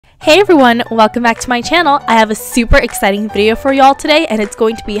Hey everyone, welcome back to my channel. I have a super exciting video for y'all today, and it's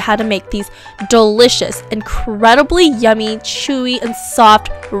going to be how to make these delicious, incredibly yummy, chewy, and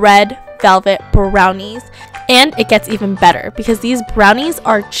soft red velvet brownies. And it gets even better because these brownies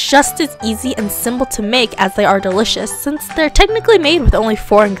are just as easy and simple to make as they are delicious, since they're technically made with only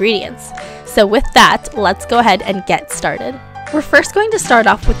 4 ingredients. So with that, let's go ahead and get started. We're first going to start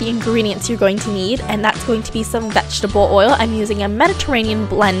off with the ingredients you're going to need, and that's going to be some vegetable oil. I'm using a Mediterranean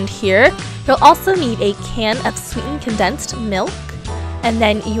blend here. You'll also need a can of sweetened condensed milk, and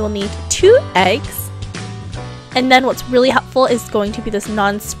then you'll need 2 eggs. And then what's really helpful is going to be this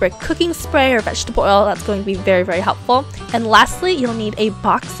non-stick cooking spray or vegetable oil. That's going to be very, very helpful. And lastly, you'll need a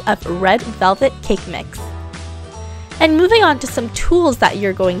box of red velvet cake mix. And moving on to some tools that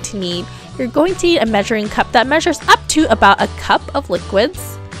you're going to need. You're going to need a measuring cup that measures up to about a cup of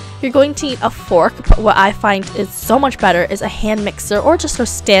liquids. You're going to need a fork, but what I find is so much better is a hand mixer or just a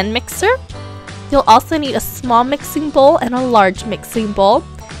stand mixer. You'll also need a small mixing bowl and a large mixing bowl.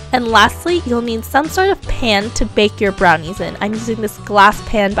 And lastly, you'll need some sort of pan to bake your brownies in. I'm using this glass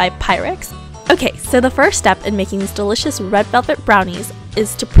pan by Pyrex. Okay, so the first step in making these delicious red velvet brownies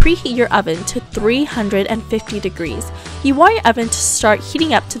is to preheat your oven to 350 degrees. You want your oven to start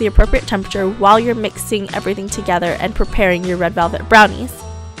heating up to the appropriate temperature while you're mixing everything together and preparing your red velvet brownies.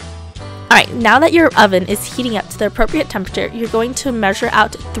 Alright, now that your oven is heating up to the appropriate temperature, you're going to measure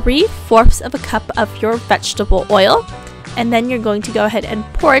out 3/4 of a cup of your vegetable oil, and then you're going to go ahead and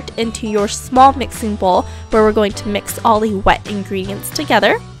pour it into your small mixing bowl where we're going to mix all the wet ingredients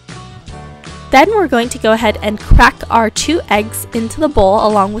together. Then we're going to go ahead and crack our 2 eggs into the bowl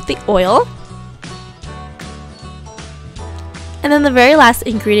along with the oil. And then the very last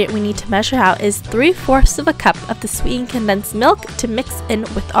ingredient we need to measure out is 3/4 of a cup of the sweetened condensed milk to mix in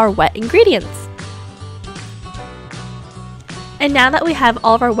with our wet ingredients. And now that we have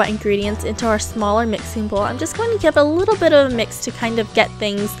all of our wet ingredients into our smaller mixing bowl, I'm just going to give a little bit of a mix to kind of get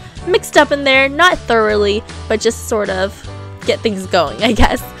things mixed up in there, not thoroughly, but just sort of get things going, I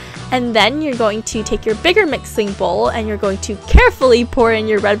guess. And then you're going to take your bigger mixing bowl and you're going to carefully pour in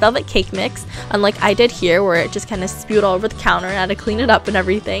your red velvet cake mix, unlike I did here where it just kind of spewed all over the counter and I had to clean it up and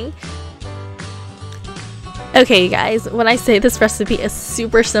everything. Okay guys, when I say this recipe is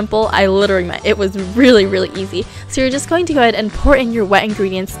super simple, I literally meant it was really, really easy. So you're just going to go ahead and pour in your wet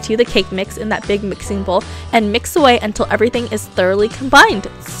ingredients to the cake mix in that big mixing bowl and mix away until everything is thoroughly combined.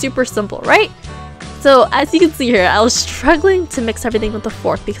 Super simple, right? So as you can see here, I was struggling to mix everything with a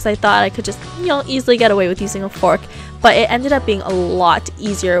fork because I thought I could just, easily get away with using a fork. But it ended up being a lot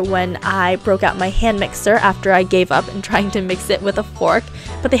easier when I broke out my hand mixer after I gave up and trying to mix it with a fork.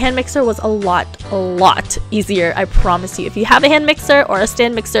 But the hand mixer was a lot easier, I promise you. If you have a hand mixer or a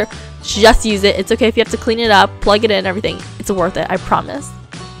stand mixer, just use it. It's okay if you have to clean it up, plug it in, everything. It's worth it, I promise.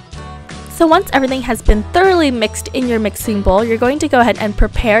 So once everything has been thoroughly mixed in your mixing bowl, you're going to go ahead and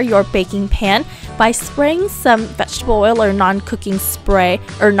prepare your baking pan by spraying some vegetable oil or non-cooking spray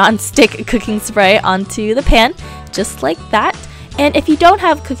or non-stick cooking spray onto the pan, just like that. And if you don't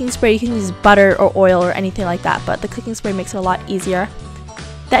have cooking spray, you can use butter or oil or anything like that, but the cooking spray makes it a lot easier.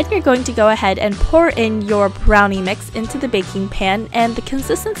 Then you're going to go ahead and pour in your brownie mix into the baking pan, and the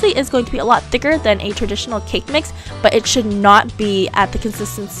consistency is going to be a lot thicker than a traditional cake mix, but it should not be at the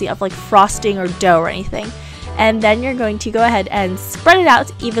consistency of like frosting or dough or anything. And then you're going to go ahead and spread it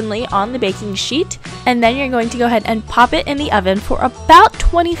out evenly on the baking sheet, and then you're going to go ahead and pop it in the oven for about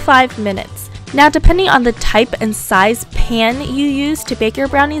 25 minutes. Now, depending on the type and size pan you use to bake your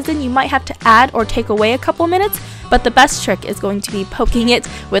brownies in, you might have to add or take away a couple minutes, but the best trick is going to be poking it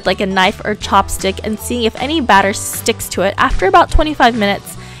with like a knife or chopstick and seeing if any batter sticks to it after about 25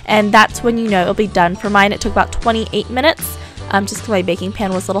 minutes, and that's when you know it'll be done. For mine, it took about 28 minutes, just because my baking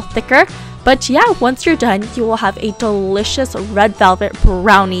pan was a little thicker. But yeah, once you're done, you will have a delicious red velvet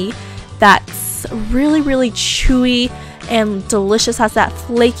brownie that's really, really chewy and delicious, has that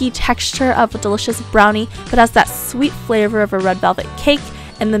flaky texture of a delicious brownie, but has that sweet flavor of a red velvet cake,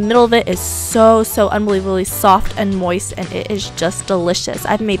 and the middle of it is so unbelievably soft and moist, and it is just delicious.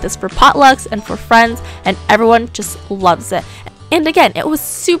 I've made this for potlucks and for friends, and everyone just loves it. And again, it was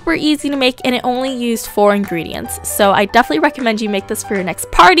super easy to make, and it only used 4 ingredients. So I definitely recommend you make this for your next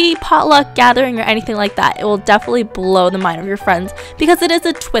party, potluck, gathering, or anything like that. It will definitely blow the mind of your friends because it is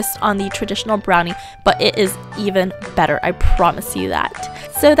a twist on the traditional brownie, but it is even better, I promise you that.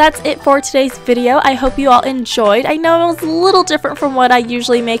 So that's it for today's video. I hope you all enjoyed. I know it was a little different from what I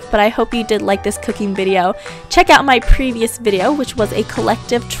usually make, but I hope you did like this cooking video. Check out my previous video, which was a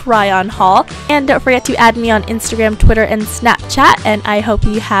collective try-on haul. And don't forget to add me on Instagram, Twitter, and Snapchat. And I hope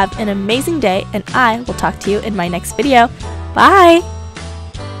you have an amazing day, and I will talk to you in my next video. Bye!